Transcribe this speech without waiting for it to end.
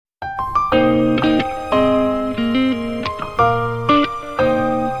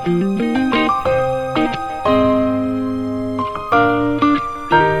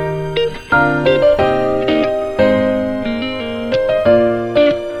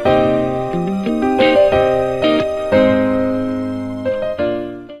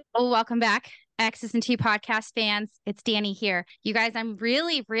welcome back, X's and T podcast fans. It's Danny here. You guys, I'm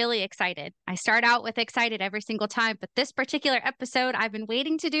really, really excited. I start out with excited every single time, but this particular episode, I've been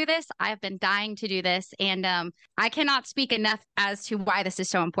waiting to do this. I've been dying to do this, and I cannot speak enough as to why this is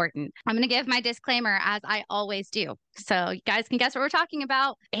so important. I'm going to give my disclaimer as I always do. So you guys can guess what we're talking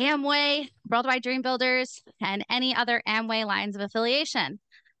about: Amway, Worldwide Dream Builders, and any other Amway lines of affiliation.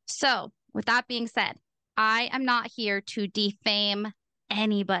 So with that being said, I am not here to defame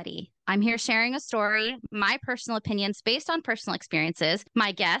anybody. I'm here sharing a story, my personal opinions based on personal experiences.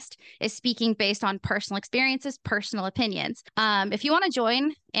 My guest is speaking based on personal experiences, personal opinions. If you want to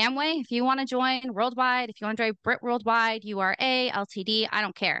join Amway, if you want to join Worldwide, if you want to join Brit Worldwide, URA, LTD, I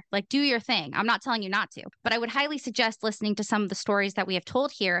don't care. Like, do your thing. I'm not telling you not to, but I would highly suggest listening to some of the stories that we have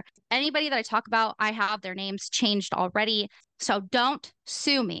told here. Anybody that I talk about, I have their names changed already. So don't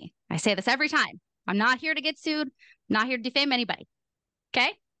sue me. I say this every time. I'm not here to get sued. I'm not here to defame anybody.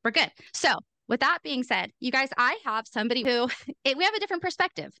 Okay, we're good. So with that being said, you guys, I have somebody who we have a different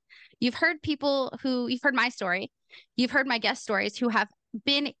perspective. You've heard my story. You've heard my guest stories who have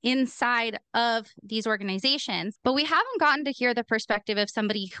been inside of these organizations, but we haven't gotten to hear the perspective of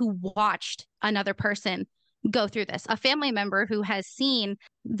somebody who watched another person go through this, a family member who has seen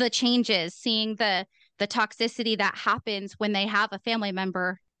the changes, seeing the toxicity that happens when they have a family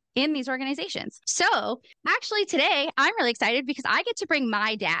member in these organizations. So actually today I'm really excited because I get to bring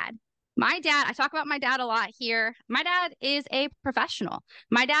my dad. I talk about my dad a lot here. My dad is a professional.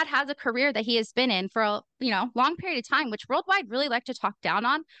 My dad has a career that he has been in for a long period of time, which Worldwide really like to talk down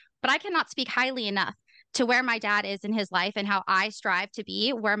on, but I cannot speak highly enough to where my dad is in his life and how I strive to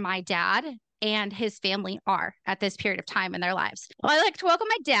be where my dad and his family are at this period of time in their lives. Well, I'd like to welcome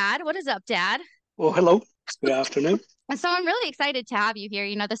my dad. What is up, Dad? Well, hello. Good afternoon. And so I'm really excited to have you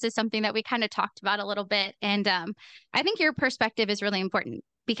here. This is something that we kind of talked about a little bit. And I think your perspective is really important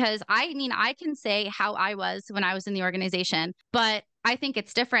because I can say how I was when I was in the organization, but I think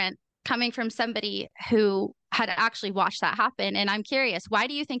it's different coming from somebody who had actually watched that happen. And I'm curious, why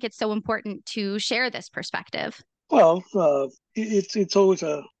do you think it's so important to share this perspective? Well, it's always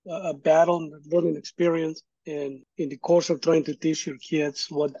a battle, a learning experience. And in the course of trying to teach your kids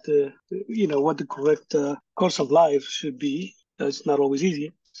what the correct course of life should be, it's not always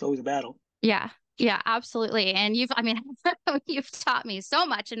easy. It's always a battle. Yeah, absolutely. And you've taught me so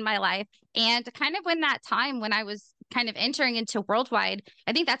much in my life. And kind of when that time when I was kind of entering into Worldwide,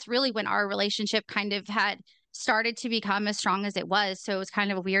 I think that's really when our relationship kind of had started to become as strong as it was. So it was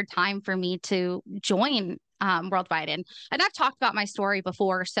kind of a weird time for me to join Worldwide. And I've talked about my story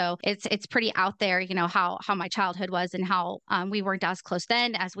before, so it's pretty out there, how my childhood was and how we weren't as close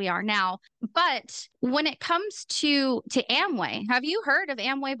then as we are now. But when it comes to Amway, have you heard of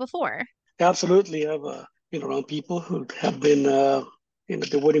Amway before? Absolutely. I've been around people who have been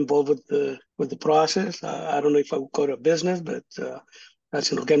they were involved with the process. I don't know if I would call it a business, but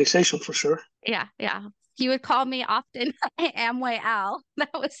that's an organization for sure. Yeah. You would call me often Amway Al.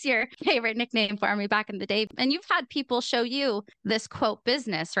 That was your favorite nickname for me back in the day. And you've had people show you this quote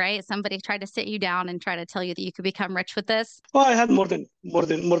business, right? Somebody tried to sit you down and try to tell you that you could become rich with this. Well, I had more than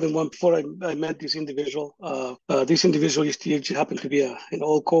one before I met this individual. This individual happened to be an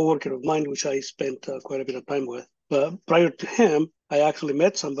old coworker of mine, which I spent quite a bit of time with. But prior to him, I actually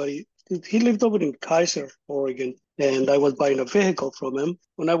met somebody. He lived over in Kaiser, Oregon, and I was buying a vehicle from him.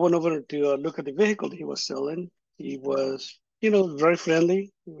 When I went over to look at the vehicle he was selling, he was, very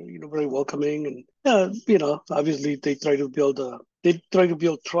friendly, very welcoming, and obviously they try to build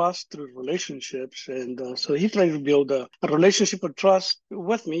trust through relationships, and so he tried to build a relationship of trust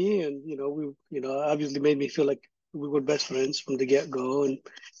with me, and we obviously made me feel like we were best friends from the get-go, and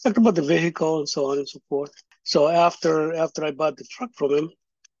talked about the vehicle and so on and so forth. So after I bought the truck from him,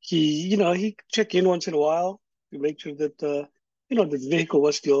 he checked in once in a while to make sure that the vehicle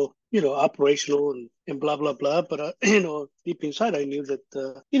was still operational and blah blah blah. But deep inside, I knew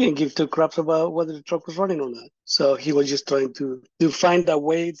that he didn't give two craps about whether the truck was running or not. So he was just trying to find a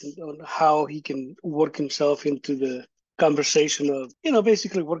way on how he can work himself into the conversation of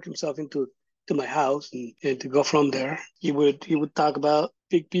basically work himself into my house and to go from there. He would talk about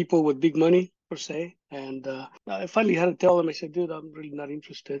big people with big money per se. And I finally had to tell him, I said, dude, I'm really not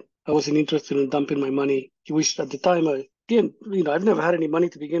interested. I wasn't interested in dumping my money. He wished at the time I didn't, I've never had any money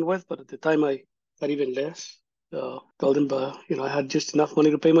to begin with, but at the time I had even less. Told him, I had just enough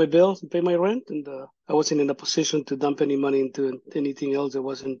money to pay my bills and pay my rent. And I wasn't in a position to dump any money into anything else that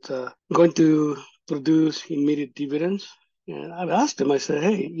wasn't going to produce immediate dividends. And I asked him, I said,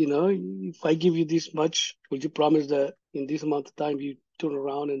 hey, if I give you this much, would you promise that in this amount of time you turn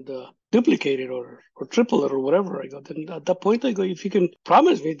around and duplicate it or triple it or whatever. I go, then at that point, I go, if you can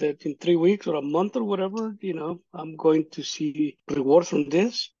promise me that in 3 weeks or a month or whatever, I'm going to see rewards from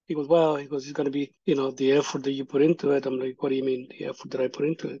this. He goes, well, it's going to be, the effort that you put into it. I'm like, what do you mean the effort that I put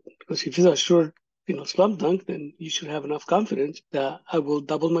into it? Because if it's a short, slam dunk, then you should have enough confidence that I will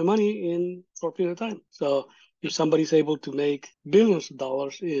double my money in a short period of time. So if somebody's able to make billions of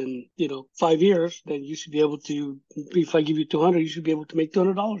dollars in, 5 years, then you should be able to, if I give you 200, you should be able to make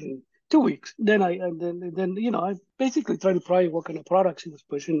 $200 in 2 weeks. Then I basically tried to pry what kind of products he was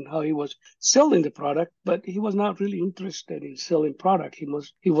pushing, how he was selling the product, but he was not really interested in selling product. He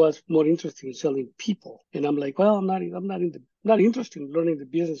was more interested in selling people. And I'm like, well, I'm not interested in learning the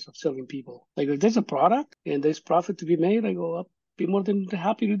business of selling people. Like, if there's a product and there's profit to be made, I go up. Be more than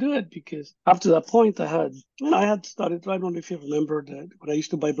happy to do it, because after that point I had started. I don't know if you remember that, but I used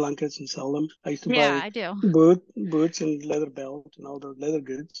to buy blankets and sell them. I used to buy I do. boots and leather belt and all the leather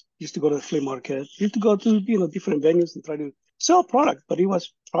goods. Used to go to the flea market. Used to go to different venues and try to sell product, but it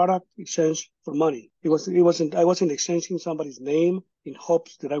was product exchange for money. I wasn't exchanging somebody's name in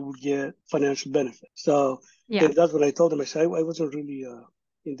hopes that I would get financial benefit. So Yeah. that's what I told him. I said I wasn't really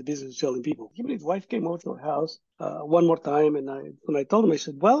in the business of selling people. Even his wife came over to our house one more time, and when I told him, I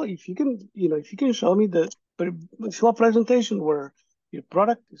said, well, if you can show me show a presentation where your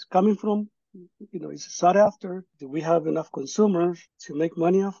product is coming from, it's sought after, do we have enough consumers to make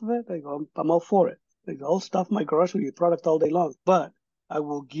money off of it? I go, I'm all for it. I'll stuff my garage with your product all day long, but I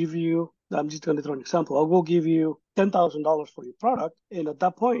will give you, I'm just going to throw an example. I will give you $10,000 for your product, and at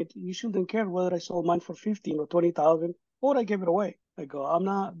that point, you shouldn't care whether I sold mine for 15 or 20,000 or I gave it away. I go, I'm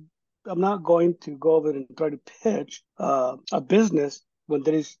not going to go over and try to pitch a business when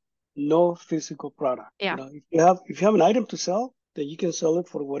there is no physical product. Yeah. If you have an item to sell, then you can sell it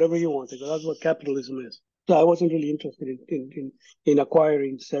for whatever you want. Because that's what capitalism is. So I wasn't really interested in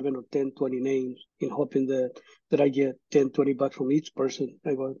acquiring 7 or 10, 20 names in hoping that I get 10, $20 from each person.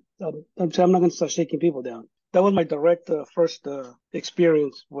 I go, I'm not going to start shaking people down. That was my direct first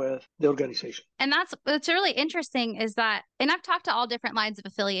experience with the organization. And what's really interesting is that, and I've talked to all different lines of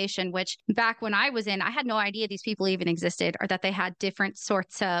affiliation, which back when I was in, I had no idea these people even existed or that they had different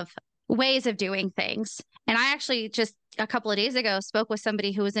sorts of ways of doing things. And I actually just a couple of days ago spoke with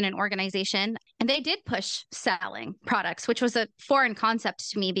somebody who was in an organization, and they did push selling products, which was a foreign concept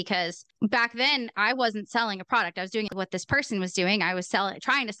to me, because back then I wasn't selling a product. I was doing what this person was doing. I was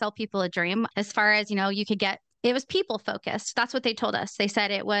trying to sell people a dream, as far as, you could get. It was people focused. That's what they told us. They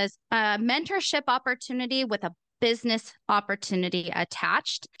said it was a mentorship opportunity with a business opportunity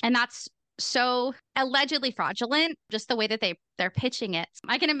attached. And that's so allegedly fraudulent, just the way that they're pitching it.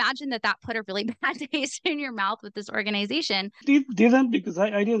 I can imagine that put a really bad taste in your mouth with this organization. It didn't, because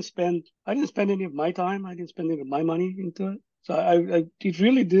I didn't spend any of my time. I didn't spend any of my money into it. So it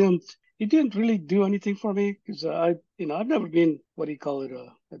really didn't. It didn't really do anything for me, because I've never been, what do you call it,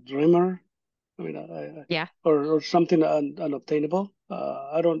 a dreamer. I mean, yeah, or something unobtainable.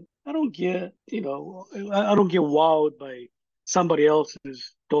 I don't get, I don't get wowed by somebody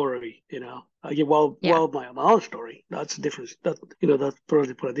else's story. I get wowed by my own story. That's a difference. That's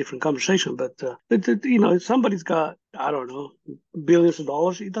probably for a different conversation. But if somebody's got, I don't know, billions of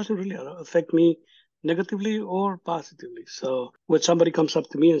dollars, it doesn't really affect me negatively or positively. So when somebody comes up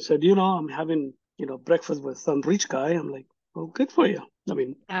to me and said, I'm having, breakfast with some rich guy, I'm like, well, good for you. I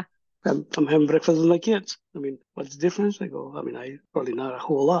mean, yeah. I'm having breakfast with my kids. I mean, what's the difference? I probably not a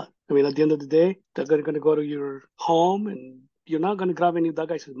whole lot. I mean, at the end of the day, they're going to go to your home, and you're not going to grab any of that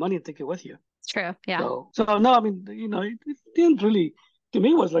guy's money and take it with you. It's true. Yeah. So no, I mean, it didn't really, to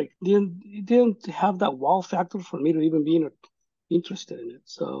me, it was like, it didn't have that wow factor for me to even be interested in it.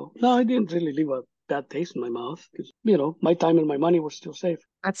 So no, I didn't really leave a bad taste in my mouth, because, my time and my money were still safe.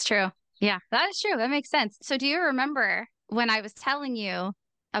 That's true. Yeah, that is true. That makes sense. So do you remember when I was telling you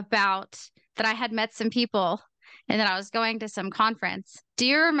about that I had met some people and that I was going to some conference? Do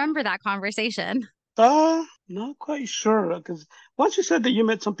you remember that conversation? Not quite sure, because once you said that you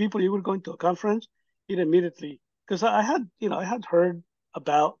met some people, you were going to a conference, it immediately, because I had heard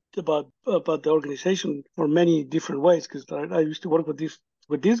about the organization for many different ways, because I used to work with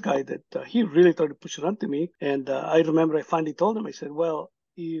this guy that he really started pushing onto me, and I remember I finally told him, I said, well,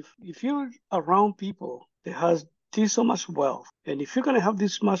 if you're around people that has this so much wealth, and if you're going to have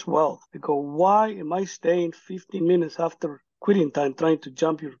this much wealth, I go, why am I staying 15 minutes after quitting time trying to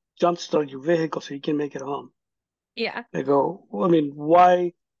jumpstart your vehicle so you can make it home? Yeah. I go, well, I mean,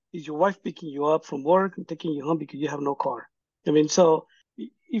 why is your wife picking you up from work and taking you home because you have no car? I mean, so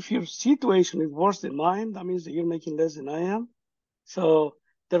if your situation is worse than mine, that means that you're making less than I am. So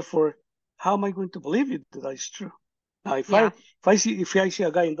therefore, how am I going to believe you that is true? Now, Yeah. if I see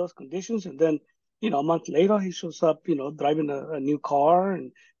a guy in those conditions, and then a month later he shows up, driving a new car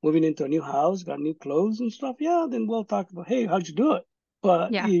and moving into a new house, got new clothes and stuff, yeah, then we'll talk about, hey, how'd you do it?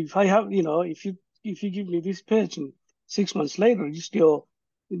 But Yeah. if I have, if you give me this pitch and 6 months later you're still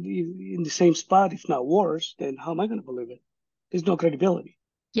in the same spot, if not worse, then how am I going to believe it? There's no credibility.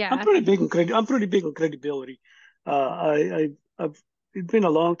 Yeah. I'm pretty big on credibility. I've it's been a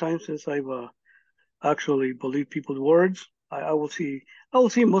long time since I've actually believe people's words. I will see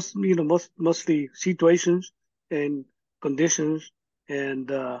mostly situations and conditions and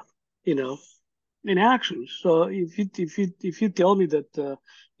you know in actions. So if you tell me that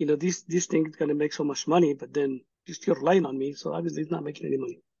this thing is gonna make so much money, but then you're still relying on me, so obviously it's not making any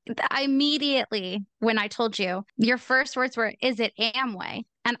money. Immediately when I told you, your first words were, is it Amway?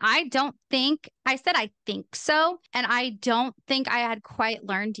 And I don't think, I said, I think so. And I don't think I had quite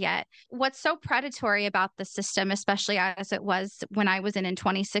learned yet. What's so predatory about the system, especially as it was when I was in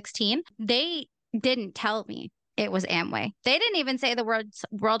 2016, they didn't tell me it was Amway. They didn't even say the words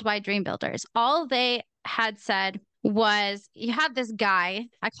Worldwide Dream Builders. All they had said was, you had this guy,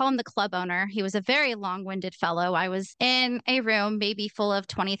 I call him the club owner. He was a very long-winded fellow. I was in a room maybe full of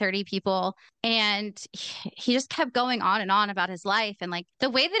 20, 30 people, and he just kept going on and on about his life. And like the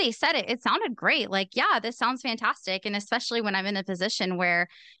way that he said it, it sounded great. Like, yeah, this sounds fantastic. And especially when I'm in a position where,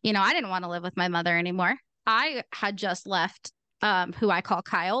 I didn't want to live with my mother anymore. I had just left who I call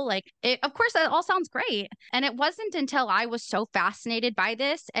Kyle. Of course, that all sounds great. And it wasn't until I was so fascinated by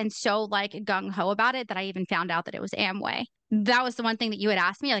this and so like gung ho about it that I even found out that it was Amway. That was the one thing that you had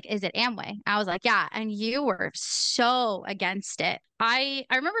asked me, like, is it Amway? I was like, yeah. And you were so against it. I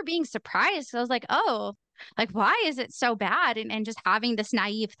remember being surprised. I was like, oh, like, why is it so bad? And just having this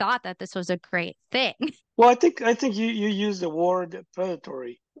naive thought that this was a great thing. Well, I think you use the word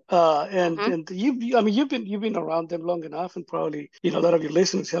predatory. And Mhm. and I mean you've been around them long enough, and probably a lot of your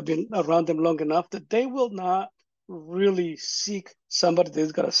listeners have been around them long enough that they will not really seek somebody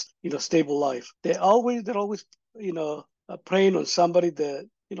that's got a stable life. They're always preying on somebody that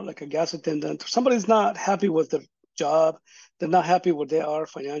like a gas attendant or somebody's not happy with their job. They're not happy where they are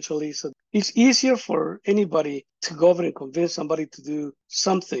financially. So it's easier for anybody to go over and convince somebody to do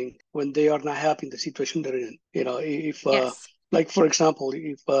something when they are not happy in the situation they're in. If Yes. like for example,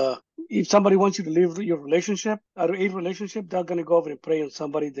 if somebody wants you to leave your relationship, out of a relationship, they're gonna go over and prey on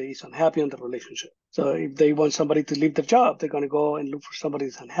somebody that is unhappy in the relationship. So if they want somebody to leave their job, they're gonna go and look for somebody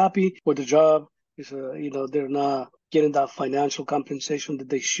that's unhappy with the job. Is they're not getting that financial compensation that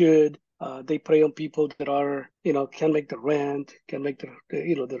they should. They prey on people that are, can make the rent, can make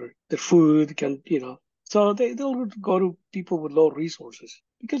their food, so they'll go to people with low resources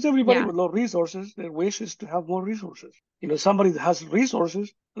because everybody Yeah. with low resources, their wish is to have more resources. Somebody that has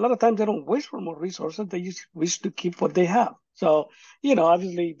resources, a lot of times they don't wish for more resources. They just wish to keep what they have. So,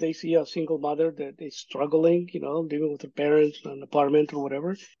 obviously they see a single mother that is struggling, living with her parents in an apartment or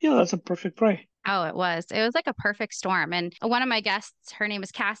whatever. That's a perfect prey. Oh, it was. It was like a perfect storm. And one of my guests, her name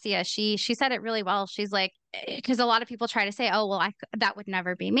is Cassia. She said it really well. She's like, because a lot of people try to say, oh, well, that would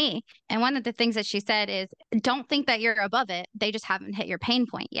never be me. And one of the things that she said is, don't think that you're above it. They just haven't hit your pain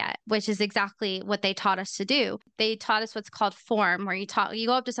point yet, which is exactly what they taught us to do. They taught us what's called form, where you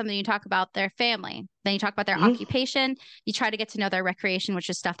go up to somebody, you talk about their family, then you talk about their Mm-hmm. occupation, you try to get to know their recreation, which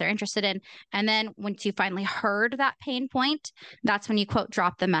is stuff they're interested in. And then once you finally heard that pain point, that's when you quote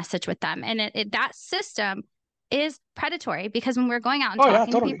drop the message with them. And that system is predatory because when we're going out and Oh yeah,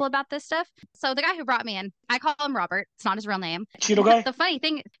 talking to people totally. about this stuff, so the guy who brought me in, I call him Robert. It's not his real name. Cheeto guy. The funny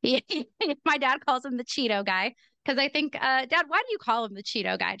thing, my dad calls him the Cheeto guy because I think, Dad, why do you call him the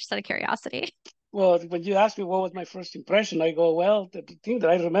Cheeto guy? Just out of curiosity. Well, when you asked me what was my first impression, I go, well, the thing that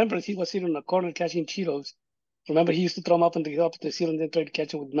I remember is he was sitting in a corner catching Cheetos. Remember, he used to throw them up the ceiling and then try to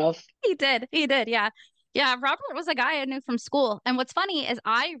catch it with mouth. He did. He did. Yeah. Yeah. Robert was a guy I knew from school. And what's funny is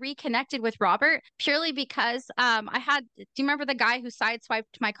I reconnected with Robert purely because do you remember the guy who sideswiped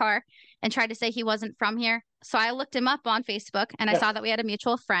my car and tried to say he wasn't from here? So I looked him up on Facebook and I Yeah. saw that we had a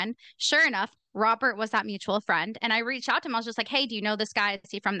mutual friend. Sure enough, Robert was that mutual friend. And I reached out to him. I was just like, hey, do you know this guy?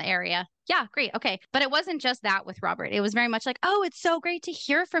 Is he from the area? Yeah, great. Okay. But it wasn't just that with Robert. It was very much like, oh, it's so great to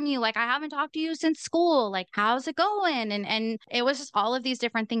hear from you. Like, I haven't talked to you since school. Like, how's it going? And it was just all of these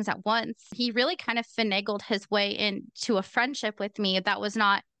different things at once. He really kind of finagled his way into a friendship with me that was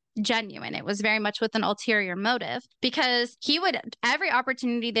not genuine. It was very much with an ulterior motive because he would, every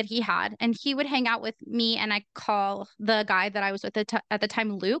opportunity that he had, and he would hang out with me. And I call the guy that I was with at the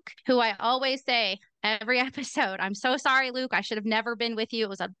time, Luke, who I always say, every episode, I'm so sorry, Luke. I should have never been with you. It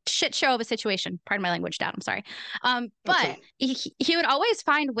was a shit show of a situation. Pardon my language, Dad. I'm sorry. That's But fine. he would always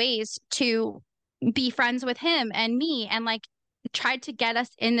find ways to be friends with him and me and like tried to get us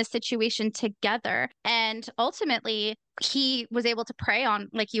in the situation together. And ultimately, he was able to prey on,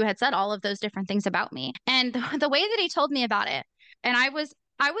 like you had said, all of those different things about me. And the way that he told me about it, and I was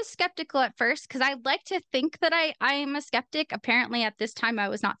skeptical at first because I like to think that I am a skeptic. Apparently, at this time, I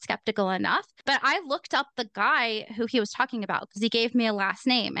was not skeptical enough. But I looked up the guy who he was talking about because he gave me a last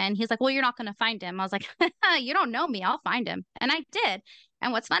name. And he's like, well, you're not going to find him. I was like, you don't know me. I'll find him. And I did.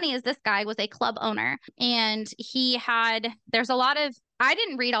 And what's funny is this guy was a club owner and there's a lot of, I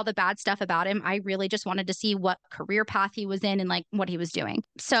didn't read all the bad stuff about him. I really just wanted to see what career path he was in and like what he was doing.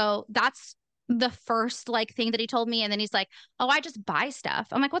 So that's the first like thing that he told me. And then he's like, oh, I just buy stuff.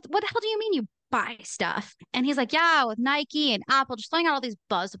 I'm like, what the hell do you mean you buy stuff? And he's like, yeah, with Nike and Apple, just throwing out all these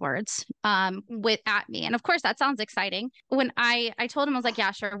buzzwords at me. And of course that sounds exciting. When I told him, I was like,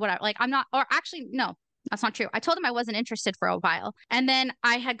 yeah, sure, whatever. Like I'm not, or actually, no, that's not true. I told him I wasn't interested for a while. And then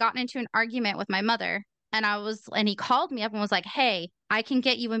I had gotten into an argument with my mother and he called me up and was like, hey, I can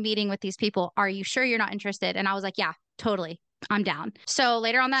get you a meeting with these people. Are you sure you're not interested? And I was like, yeah, totally. I'm down. So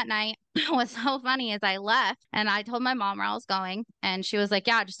later on that night, what's so funny is I left and I told my mom where I was going. And she was like,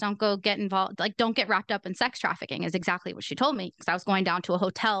 yeah, just don't go get involved. Like, don't get wrapped up in sex trafficking is exactly what she told me because I was going down to a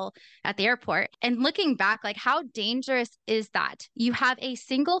hotel at the airport. And looking back, like, how dangerous is that? You have a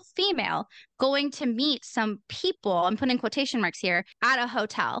single female going to meet some people, I'm putting quotation marks here, at a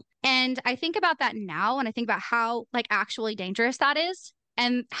hotel. And I think about that now and I think about how, like, actually dangerous that is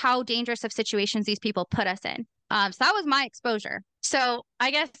and how dangerous of situations these people put us in. So that was my exposure. So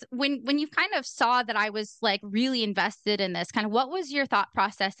I guess when you kind of saw that I was like really invested in this, kind of what was your thought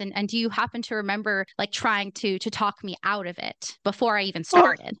process? And do you happen to remember like trying to talk me out of it before I even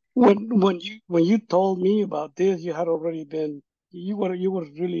started? When you told me about this, you had already been you were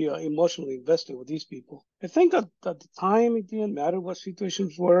really emotionally invested with these people. I think at the time it didn't matter what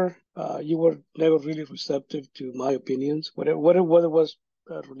situations were. You were never really receptive to my opinions, whether it was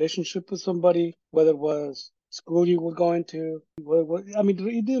a relationship with somebody, whether it was school you were going to. I mean,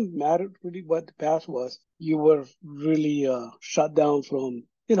 it didn't matter really what the path was. You were really shut down from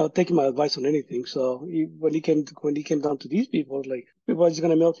taking my advice on anything. So when he came down to these people, like people are just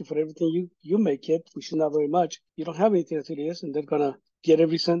gonna milk you for everything you make it, which is not very much. You don't have anything to this, and they're gonna get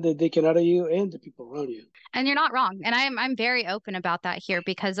every cent that they can out of you and the people around you. And you're not wrong. And I'm very open about that here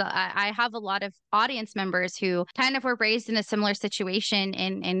because I have a lot of audience members who kind of were raised in a similar situation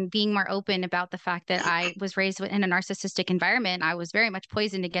and being more open about the fact that I was raised in a narcissistic environment. I was very much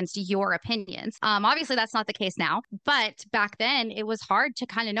poisoned against your opinions. Obviously, that's not the case now. But back then, it was hard to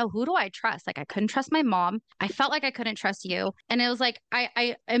kind of know, who do I trust? Like, I couldn't trust my mom. I felt like I couldn't trust you. And it was like,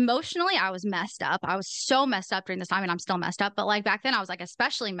 I emotionally, I was messed up. I was so messed up during this time and I'm still messed up. But like back then, I was like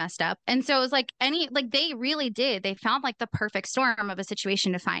especially messed up. And so it was like they really did. They found like the perfect storm of a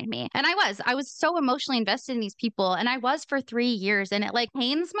situation to find me. And I was so emotionally invested in these people. And I was for 3 years. And it like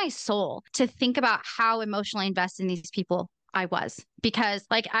pains my soul to think about how emotionally invested in these people I was, because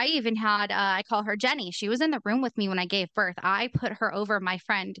like I even had, I call her Jenny. She was in the room with me when I gave birth. I put her over my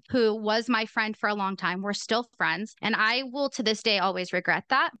friend who was my friend for a long time. We're still friends. And I will to this day always regret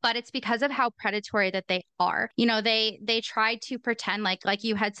that. But it's because of how predatory that they are. They try to pretend like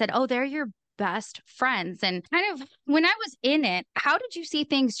you had said, oh, they're your best friends. And kind of when I was in it, how did you see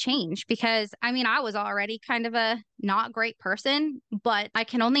things change? Because I mean, I was already kind of a not great person, but I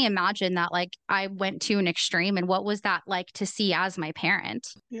can only imagine that like I went to an extreme. And what was that like to see as my parent?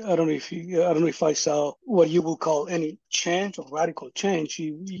 Yeah, I don't know if I saw what you will call any change or radical change.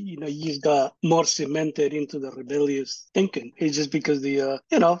 You just got more cemented into the rebellious thinking. It's just because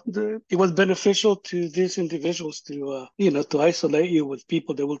it was beneficial to these individuals to isolate you with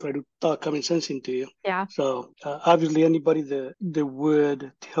people that will try to talk common sense into you. Yeah. So obviously anybody that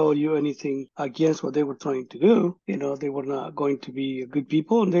would tell you anything against what they were trying to do, they were not going to be good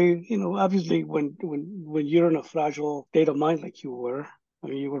people. And they, obviously when you're in a fragile state of mind like you were, I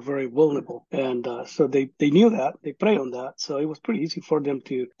mean, you were very vulnerable. And so they knew that. They prey on that. So it was pretty easy for them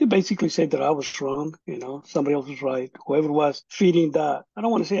to basically say that I was wrong, somebody else was right. Whoever was feeding that, I don't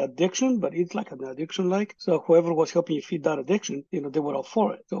want to say addiction, but it's like an addiction like. So whoever was helping you feed that addiction, they were all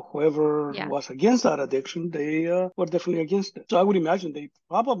for it. So whoever was against that addiction, they were definitely against it. So I would imagine they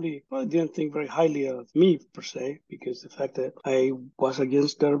probably didn't think very highly of me per se, because the fact that I was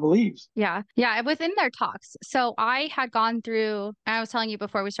against their beliefs. Yeah. Yeah. Within their talks. So I had gone through, I was telling you you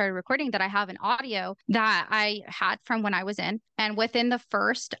before we started recording that I have an audio that I had from when I was in. And within the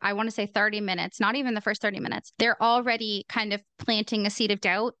first, I want to say 30 minutes, not even the first 30 minutes, they're already kind of planting a seed of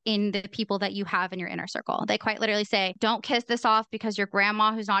doubt in the people that you have in your inner circle. They quite literally say, don't kiss this off because your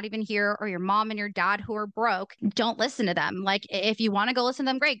grandma who's not even here or your mom and your dad who are broke, don't listen to them. Like if you want to go listen to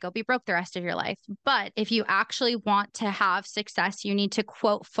them, great, go be broke the rest of your life. But if you actually want to have success, you need to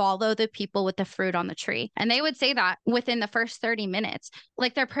quote, follow the people with the fruit on the tree. And they would say that within the first 30 minutes,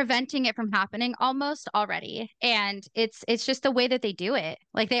 like they're preventing it from happening almost already. And it's just the way that they do it.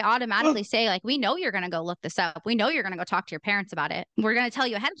 Like they automatically say, like, we know you're going to go look this up. We know you're going to go talk to your parents about it. We're going to tell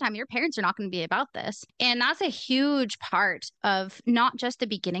you ahead of time, your parents are not going to be about this. And that's a huge part of not just the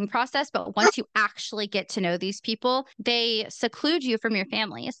beginning process, but once you actually get to know these people, they seclude you from your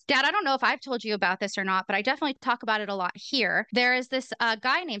families. Dad, I don't know if I've told you about this or not, but I definitely talk about it a lot here. There is this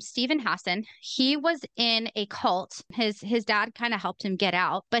guy named Stephen Hassan. He was in a cult. His dad kind of helped him get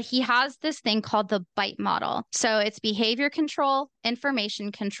out, but he has this thing called the BITE model. So it's behavior control,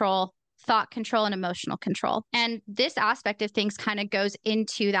 information control, thought control, and emotional control. And this aspect of things kind of goes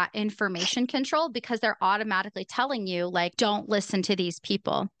into that information control because they're automatically telling you, like, don't listen to these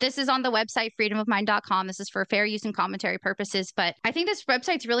people. This is on the website freedomofmind.com. This is for fair use and commentary purposes. But I think this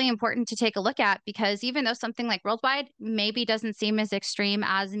website's really important to take a look at because even though something like Worldwide maybe doesn't seem as extreme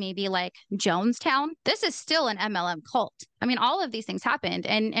as maybe like Jonestown, this is still an MLM cult. I mean, all of these things happened.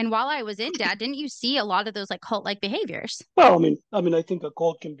 And while I was in, Dad, didn't you see a lot of those like cult-like behaviors? Well, I think a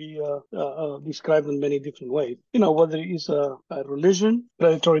cult can be described in many different ways. Whether it's a religion,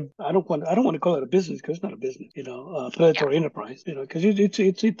 predatory. I don't want to call it a business because it's not a business. Predatory enterprise. Because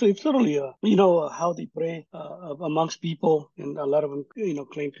it's literally how they prey amongst people, and a lot of them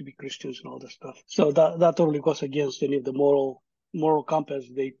claim to be Christians and all this stuff. So that totally goes against any of the moral compass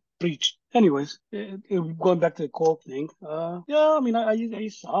they preach. Anyways, going back to the cult thing, I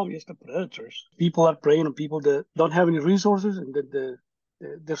saw them as the predators. People are preying on people that don't have any resources, and that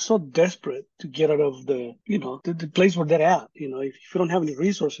they're so desperate to get out of the place where they're at. If you don't have any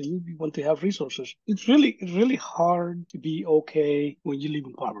resources, you want to have resources. It's really hard to be okay when you live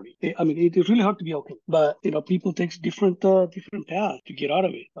in poverty. It's really hard to be okay. But people take different paths to get out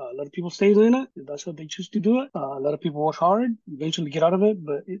of it. A lot of people stay in it. That's how they choose to do it. A lot of people work hard, eventually get out of it.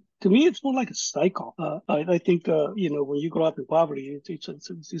 But to me, it's more like a cycle. I think when you grow up in poverty,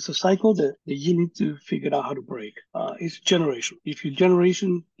 it's a cycle that you need to figure out how to break. It's generational. If your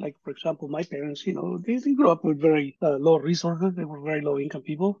generation, like for example, my parents, they grew up with very low resources. They were very low income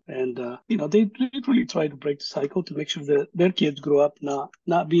people, and they really try to break the cycle to make sure that their kids grow up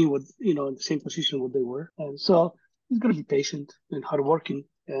not being in the same position what they were. And so it's going to be patient and hardworking.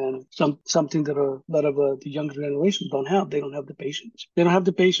 And something that a lot of the younger generation don't have. They don't have the patience. They don't have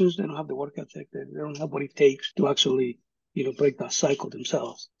the patience. They don't have the work ethic. They don't have what it takes to actually break that cycle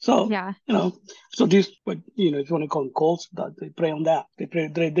themselves. So, Yeah. So this, but if you want to call them cults, that they prey on that. They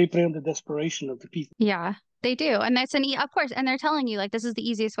prey on the desperation of the people. Yeah, they do. And that's of course, and they're telling you like this is the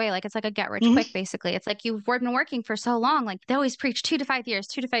easiest way. Like it's like a get rich quick, basically. It's like you've been working for so long. Like they always preach 2 to 5 years,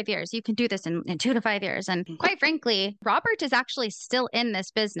 2 to 5 years. You can do this in 2 to 5 years. And quite frankly, Robert is actually still in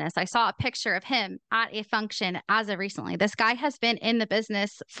this business. I saw a picture of him at a function as of recently. This guy has been in the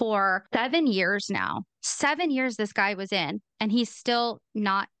business for 7 years now. 7 years this guy was in, and he's still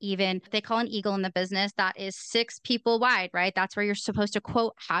not even, they call an eagle in the business. That is 6 people wide, right? That's where you're supposed to,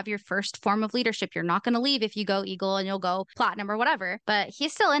 quote, have your first form of leadership. You're not going to leave if you go eagle and you'll go platinum or whatever, but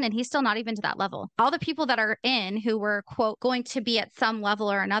he's still in and he's still not even to that level. All the people that are in who were, quote, going to be at some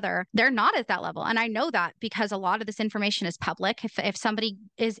level or another, they're not at that level. And I know that because a lot of this information is public. If somebody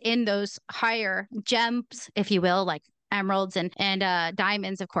is in those higher gems, if you will, like emeralds and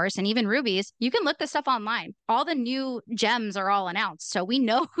diamonds, of course, and even rubies, you can look this stuff online. All the new gems are all announced. So we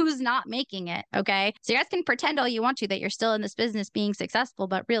know who's not making it. Okay. So you guys can pretend all you want to that you're still in this business being successful,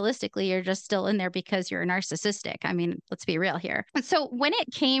 but realistically, you're just still in there because you're narcissistic. I mean, let's be real here. And so when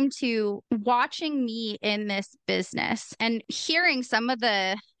it came to watching me in this business and hearing some of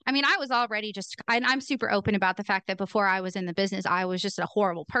I was already I'm super open about the fact that before I was in the business, I was just a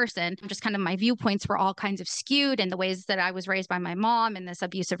horrible person. Just kind of my viewpoints were all kinds of skewed and the ways that I was raised by my mom and this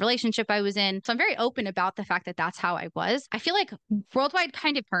abusive relationship I was in. So I'm very open about the fact that that's how I was. I feel like Worldwide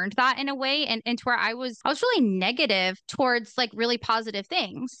kind of turned that in a way and to where I was really negative towards like really positive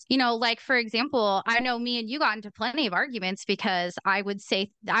things. Like for example, I know me and you got into plenty of arguments because I would say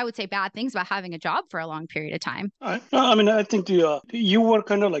bad things about having a job for a long period of time. All right. I think you were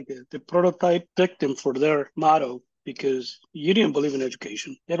kind of like the prototype victim for their motto because you didn't believe in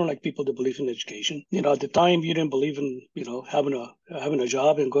education. They don't like people that believe in education. At the time, you didn't believe in, having having a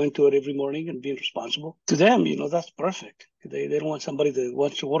job and going to it every morning and being responsible. To them, that's perfect. They don't want somebody that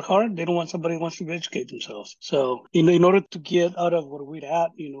wants to work hard. They don't want somebody who wants to educate themselves. So, in order to get out of where we're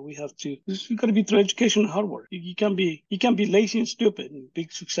at, we have to, you got to be through education and hard work. You can't be lazy and stupid and be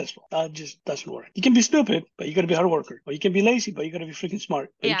successful. That just doesn't work. You can be stupid, but you got to be a hard worker. Or you can be lazy, but you got to be freaking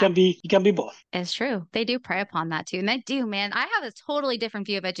smart. But you can't be both. It's true. They do prey upon that too. And they do, man. I have a totally different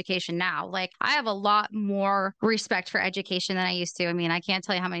view of education now. Like I have a lot more respect for education than I used to. I mean, I can't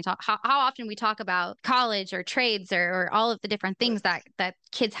tell you how often we talk about college or trades or all of the different things that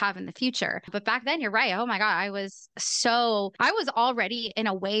kids have in the future. But back then, you're right. Oh my God, I was already in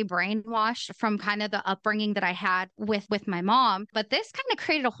a way brainwashed from kind of the upbringing that I had with my mom. But this kind of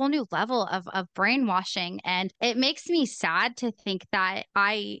created a whole new level of brainwashing. And it makes me sad to think that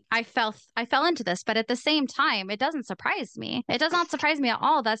I fell into this. But at the same time, it doesn't surprise me. It does not surprise me at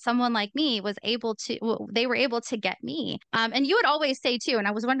all that someone like me they were able to get me. And you would always say too, and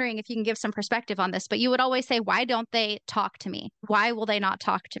I was wondering if you can give some perspective on this, but you would always say, why don't they talk to me? Why will they not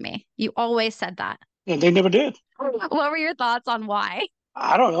talk to me? You always said that. And they never did. What were your thoughts on why?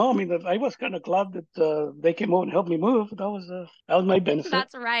 I don't know. I mean, I was kind of glad that they came over and helped me move. That was my benefit.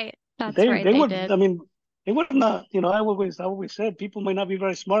 That's right. They were. Did. I mean, they were not. I always said people might not be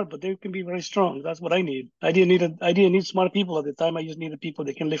very smart, but they can be very strong. That's what I need. I didn't need smart people at the time. I just needed people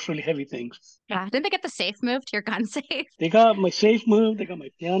that can lift really heavy things. Yeah. Didn't they get the safe moved? Your gun safe? They got my safe moved. They got my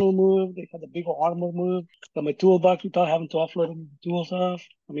piano moved. They got the big old armor moved. Got my toolbox without having to offload the tools off.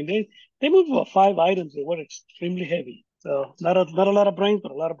 I mean, they moved about 5 items that were extremely heavy. So not a lot of brains,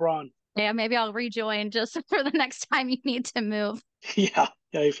 but a lot of brawn. Yeah, maybe I'll rejoin just for the next time you need to move. Yeah.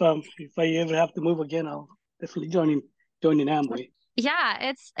 If I ever have to move again, I'll definitely join in Amway.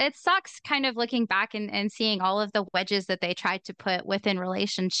 Yeah, it sucks kind of looking back and seeing all of the wedges that they tried to put within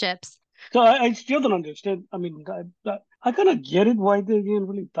relationships. So I still don't understand. I mean, I kind of get it why they didn't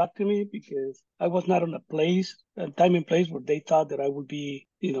really talk to me, because I was not in a time and place where they thought that I would be,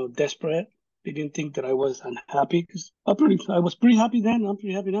 desperate. They didn't think that I was unhappy, because I was pretty happy then. I'm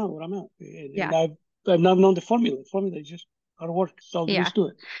pretty happy now where I'm at. And I've now known the formula. The formula is just hard work. So I'm used to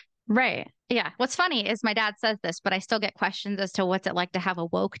it. Right. Yeah. What's funny is my dad says this, but I still get questions as to what's it like to have a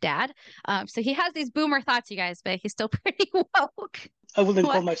woke dad. So he has these boomer thoughts, you guys, but he's still pretty woke. I wouldn't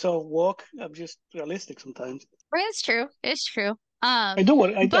call myself woke. I'm just realistic sometimes. It's true. It's true. I do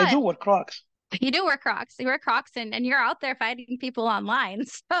wear Crocs. You do wear Crocs. You wear Crocs and you're out there fighting people online.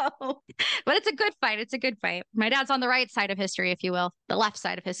 So, but it's a good fight. It's a good fight. My dad's on the right side of history, if you will, the left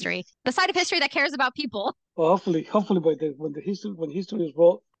side of history, the side of history that cares about people. Well, hopefully, when history is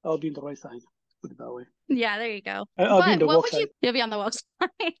wrote, I'll be in the right side. Put it that way. Yeah, there you go. I'll be on the woke side. You'll be on the woke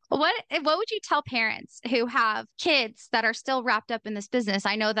side. What would you tell parents who have kids that are still wrapped up in this business?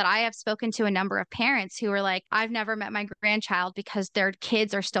 I know that I have spoken to a number of parents who are like, I've never met my grandchild because their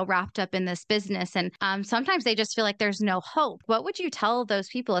kids are still wrapped up in this business. And sometimes they just feel like there's no hope. What would you tell those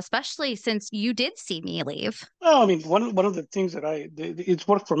people, especially since you did see me leave? Well, I mean, one of the things that it's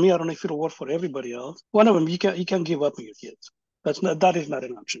worked for me. I don't know if it'll work for everybody else. One of them, you can't give up on your kids. That is not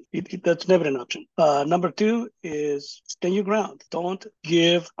an option. That's never an option. Number 2 is stand your ground. Don't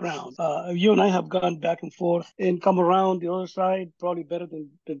give ground. You and I have gone back and forth and come around the other side probably better than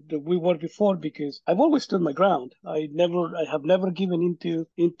we were before, because I've always stood my ground. I have never given into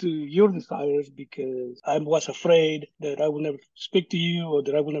your desires because I was afraid that I would never speak to you or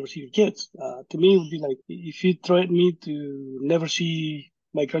that I would never see your kids. To me, it would be like if you threaten me to never see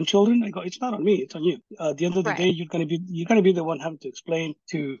my grandchildren, I go, it's not on me, it's on you. At the end of the day, you're gonna be the one having to explain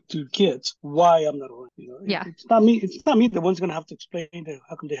to kids why I'm not around. It's not me. It's not me the one's gonna have to explain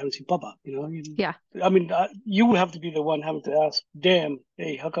how come they haven't seen Papa. Yeah. I mean, you would have to be the one having to ask them,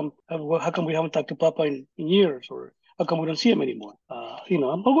 hey, how come we haven't talked to Papa in years, or how come we don't see him anymore?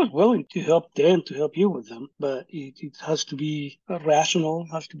 I'm always willing to help them, to help you with them, but it has to be rational.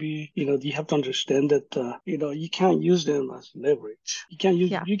 It has to be, you have to understand that, you can't use them as leverage. You can't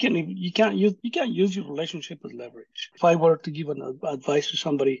use your relationship as leverage. If I were to give an advice to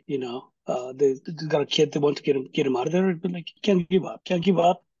somebody, they got a kid, they want to get him out of there, it'd be like, you can't give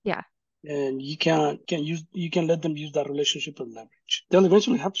up. Yeah. And you can't let them use that relationship as leverage. They'll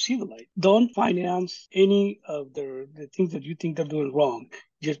eventually have to see the light. Don't finance any of the things that you think they're doing wrong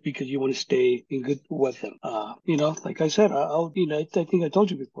just because you want to stay in good with them. Like I said, I think I told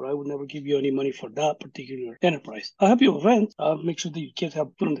you before, I would never give you any money for that particular enterprise. I'll help you with rent. I'll make sure that your kids have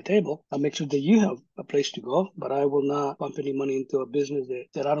food on the table. I'll make sure that you have a place to go, but I will not pump any money into a business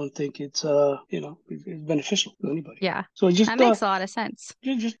that I don't think it's it's beneficial to anybody. Yeah. So That makes a lot of sense.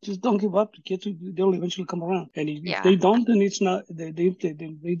 just don't give up. The kids, they'll eventually come around. And if Yeah. they don't, then it's not, they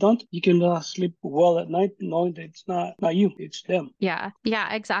don't, you can sleep well at night knowing that it's not you, it's them. Yeah.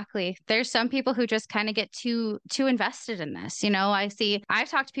 Yeah, exactly. There's some people who just kind of get too invested in this. I've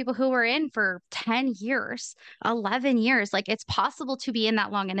talked to people who were in for 10 years, 11 years. Like it's possible to be in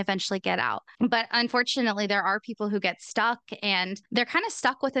that long and eventually get out. But unfortunately, there are people who get stuck and they're kind of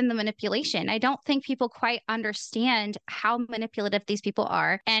stuck within the manipulation. I don't think people quite understand how manipulative these people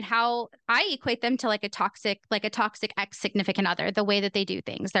are and how I equate them to like a toxic ex-significant other, the way that they do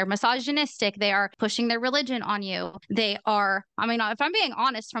things. They're misogynistic. They are pushing their religion on you. They are, I mean, if I'm being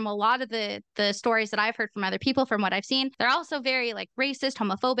honest, from a lot of the stories that I've heard from other people, from what I've seen, they're also very like racist,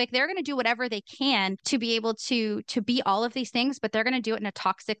 homophobic. They're going to do whatever they can to be able to be all of these things, but they're going to do it in a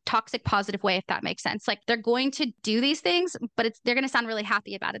toxic positive way, if that makes sense. Like they're going to do these things, but they're going to sound really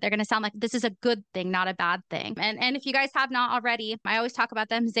happy about it. They're going to sound like this is a good thing, not a bad thing. And if you guys have not already, I always talk about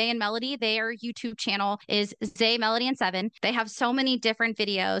them, Zay and Melody. Their YouTube channel is Zay, Melody, and Seven. They have so many different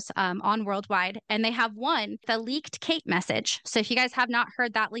videos on Worldwide, and they have one, the leaked Kate message. So if you guys have not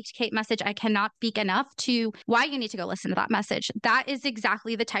heard that leaked Kate message, I cannot speak enough to why you need to go listen to that message. That is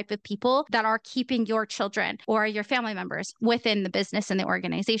exactly the type of people that are keeping your children or your family members within the business and the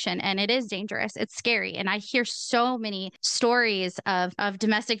organization. And it is dangerous. It's scary. And I hear so many stories of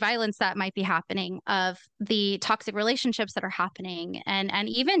domestic violence that might be happening, of the toxic relationships that are happening, and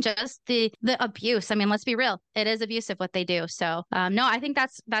even just the abuse. I mean, let's be real. It is abusive what they do. So no, I think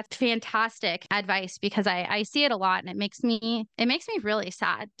that's fantastic advice, because I see it a lot, and it makes me really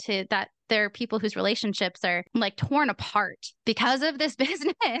sad that there are people whose relationships are like torn apart because of this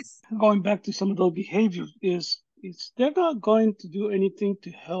business. Going back to some of those behaviors is they're not going to do anything to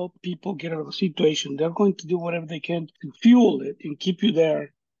help people get out of a situation. They're going to do whatever they can to fuel it and keep you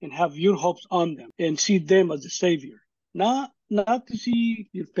there and have your hopes on them and see them as the savior. Not to see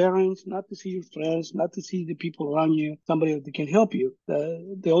your parents, not to see your friends, not to see the people around you, somebody that can help you.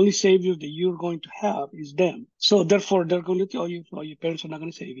 The only savior that you're going to have is them. So therefore, they're going to tell you, well, your parents are not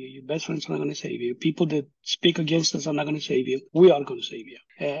going to save you. Your best friends are not going to save you. People that speak against us are not going to save you. We are going to save you.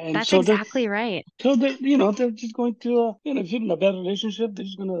 And That's so exactly right. So they're just going to, if you're in a bad relationship, they're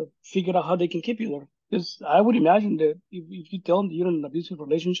just going to figure out how they can keep you there. Because I would imagine that if you tell them that you're in an abusive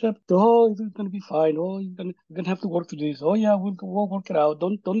relationship, oh, it's going to be fine. Oh, you're gonna have to work through this. Oh, yeah, we'll work it out.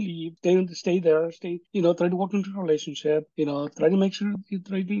 Don't leave. Stay there. Try to work into the relationship. Try to make sure you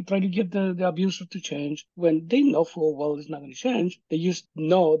try to get the abuser to change. When they know full well it's not going to change, they just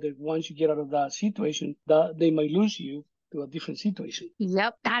know that once you get out of that situation, that they might lose you to a different situation.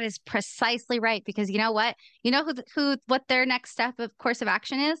 Yep, that is precisely right. Because you know what? You know what their next step of course of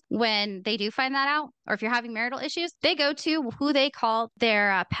action is when they do find that out, or if you're having marital issues, they go to who they call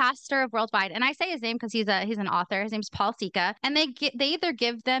their pastor of Worldwide. And I say his name because he's an author. His name's Paul Sika, and they either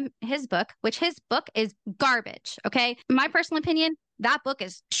give them his book, which his book is garbage. Okay, my personal opinion. That book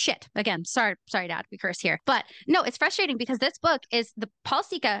is shit. Again, sorry, Dad, we curse here. But no, it's frustrating because this book is Paul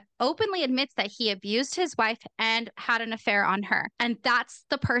Sika openly admits that he abused his wife and had an affair on her. And that's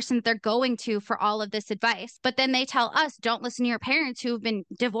the person they're going to for all of this advice. But then they tell us, don't listen to your parents who've been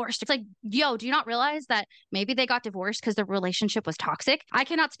divorced. It's like, yo, do you not realize that maybe they got divorced because the relationship was toxic? I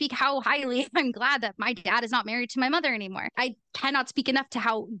cannot speak how highly I'm glad that my dad is not married to my mother anymore. I cannot speak enough to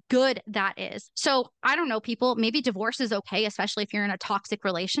how good that is. So I don't know, people, maybe divorce is okay, especially if you're in a toxic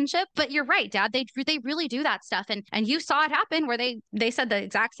relationship. But you're right, Dad. They really do that stuff. And you saw it happen where they said the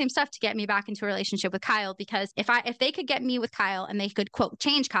exact same stuff to get me back into a relationship with Kyle, because if they could get me with Kyle and they could quote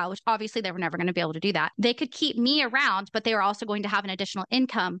change Kyle, which obviously they were never going to be able to do that, they could keep me around, but they were also going to have an additional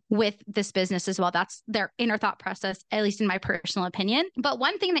income with this business as well. That's their inner thought process, at least in my personal opinion. But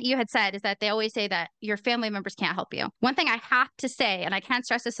one thing that you had said is that they always say that your family members can't help you. One thing I have to say, and I can't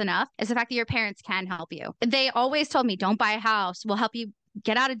stress this enough, is the fact that your parents can help you. They always told me, don't buy a house. We'll help you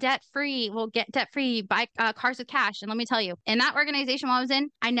get out of debt free. We'll get debt free, buy cars with cash. And let me tell you, in that organization while I was in,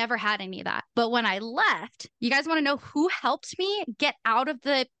 I never had any of that. But when I left, you guys want to know who helped me get out of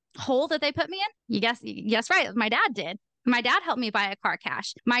the hole that they put me in? You guess right. My dad did. My dad helped me buy a car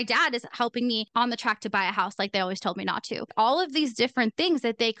cash. My dad is helping me on the track to buy a house like they always told me not to. All of these different things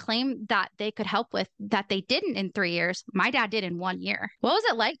that they claim that they could help with that they didn't in 3 years, my dad did in 1 year. What was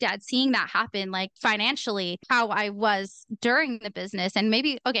it like, Dad, seeing that happen, like financially, how I was during the business? And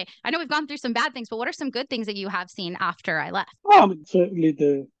maybe, okay, I know we've gone through some bad things, but what are some good things that you have seen after I left? Well, I mean, certainly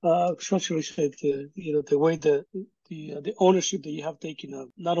the structure said, the way that the ownership that you have taken of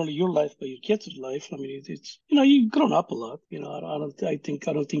not only your life but your kids' life. I mean, it's you've grown up a lot. I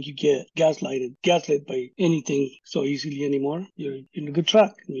don't think you get gaslit by anything so easily anymore. You're in a good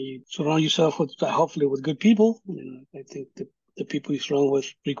track. I mean, you surround yourself with hopefully with good people. I think the people you surround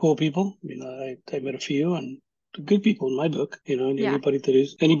with pretty cool people. I met a few and good people in my book, and Yeah. anybody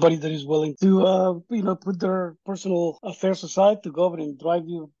that is willing to, put their personal affairs aside to go over and drive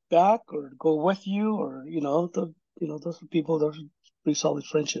you back or go with you, or those are people. Those are pretty solid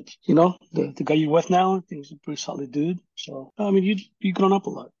friendships. The guy you're with now, I think, is a pretty solid dude. So I mean, you've grown up a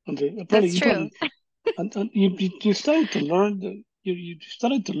lot, and That's true. and you started to learn you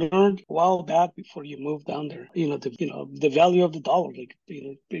started to learn a while back before you moved down there. The value of the dollar. Like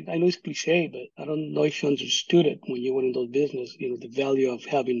I know it's cliche, but I don't know if you understood it when you were in those business. The value of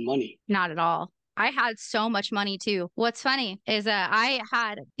having money. Not at all. I had so much money too. What's funny is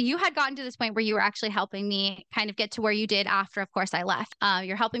you had gotten to this point where you were actually helping me kind of get to where you did after, of course, I left.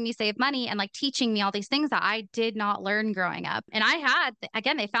 You're helping me save money and like teaching me all these things that I did not learn growing up. And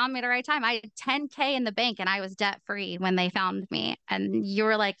again, they found me at the right time. I had 10K in the bank and I was debt free when they found me. And you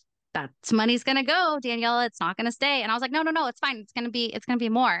were like, that's money's gonna go, Daniela. It's not gonna stay. And I was like, no, it's fine. It's gonna be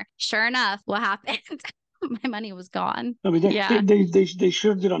more. Sure enough, what happened? My money was gone. I mean, Yeah. they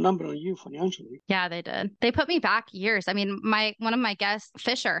sure did a number on you financially. Yeah, they did. They put me back years. I mean, one of my guests,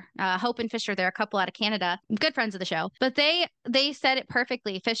 Fisher, Hope and Fisher, they're a couple out of Canada, good friends of the show. But they said it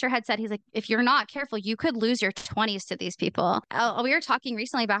perfectly. Fisher had said, he's like, if you're not careful, you could lose your 20s to these people. We were talking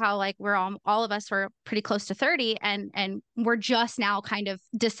recently about how like we're all of us were pretty close to 30, and we're just now kind of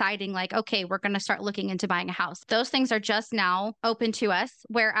deciding like, okay, we're going to start looking into buying a house. Those things are just now open to us,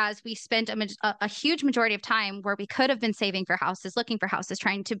 whereas we spent a huge majority of time where we could have been saving for houses, looking for houses,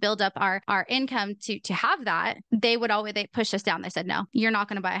 trying to build up our income to have that. They push us down. They said, no, you're not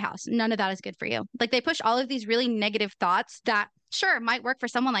going to buy a house. None of that is good for you. Like they push all of these really negative thoughts that sure might work for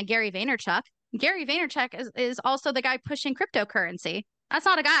someone like Gary Vaynerchuk. Gary Vaynerchuk is also the guy pushing cryptocurrency. That's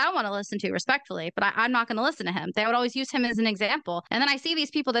not a guy I want to listen to respectfully, but I'm not going to listen to him. They would always use him as an example. And then I see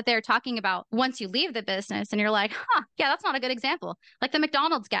these people that they're talking about once you leave the business and you're like, yeah, that's not a good example. Like the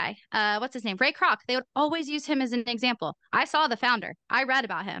McDonald's guy, what's his name? Ray Kroc. They would always use him as an example. I saw the founder. I read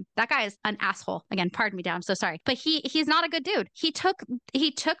about him. That guy is an asshole. Again, pardon me, Dad. I'm so sorry. But he's not a good dude. He took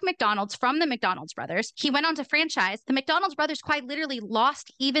McDonald's from the McDonald's brothers. He went on to franchise. The McDonald's brothers quite literally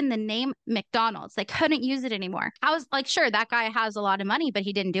lost even the name McDonald's. They couldn't use it anymore. I was like, sure, that guy has a lot of money, but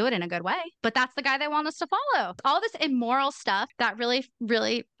he didn't do it in a good way. But that's the guy they want us to follow. All this immoral stuff that really,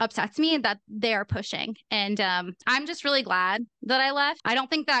 really upsets me that they are pushing. And I'm just really glad that I left. I don't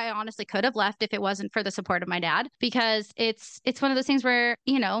think that I honestly could have left if it wasn't for the support of my dad, because it's one of those things where,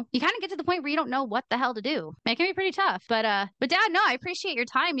 you kind of get to the point where you don't know what the hell to do. It can be pretty tough. But Dad, no, I appreciate your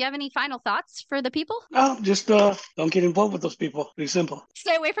time. You have any final thoughts for the people? No, just don't get involved with those people. Pretty simple.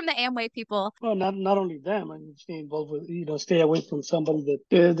 Stay away from the Amway people. Well, not only them. I mean, stay involved with, stay away from somebody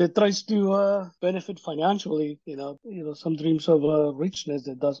that tries to benefit financially. Some dreams of richness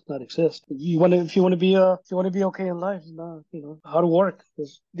that does not exist. If you want to be okay in life, hard work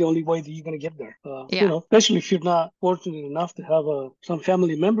is the only way that you're gonna get there. Especially if you're not fortunate enough to have some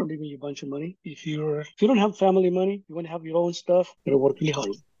family member leaving you a bunch of money. If you don't have family money, you want to have your own stuff. You gotta work really hard.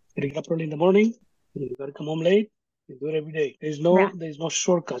 You gotta get up early in the morning. You gotta come home late. You do it every day. There's no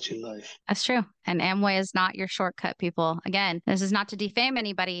shortcuts in life. That's true. And Amway is not your shortcut, people. Again, this is not to defame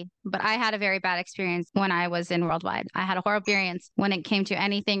anybody, but I had a very bad experience when I was in Worldwide. I had a horrible experience when it came to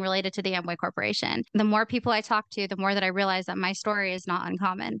anything related to the Amway Corporation. The more people I talk to, the more that I realize that my story is not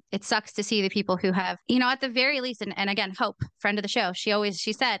uncommon. It sucks to see the people who have, at the very least, and again, Hope, friend of the show,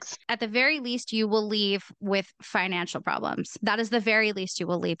 she said, at the very least, you will leave with financial problems. That is the very least you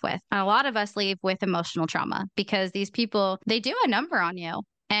will leave with. And a lot of us leave with emotional trauma because these people, they do a number on you.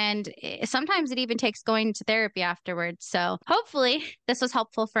 And sometimes it even takes going to therapy afterwards. So hopefully this was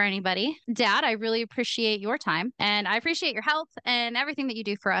helpful for anybody. Dad, I really appreciate your time and I appreciate your help and everything that you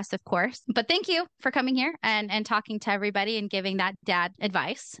do for us, of course. But thank you for coming here and talking to everybody and giving that dad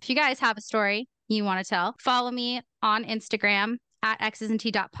advice. If you guys have a story you want to tell, follow me on Instagram at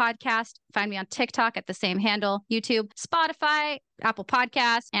xsnt.podcast. Find me on TikTok at the same handle, YouTube, Spotify, Apple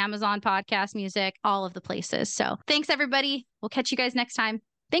Podcasts, Amazon Podcast Music, all of the places. So thanks, everybody. We'll catch you guys next time.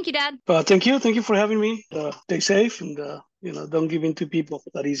 Thank you, Dad. Thank you. Thank you for having me. Stay safe and, don't give in to people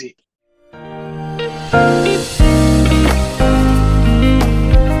that easy.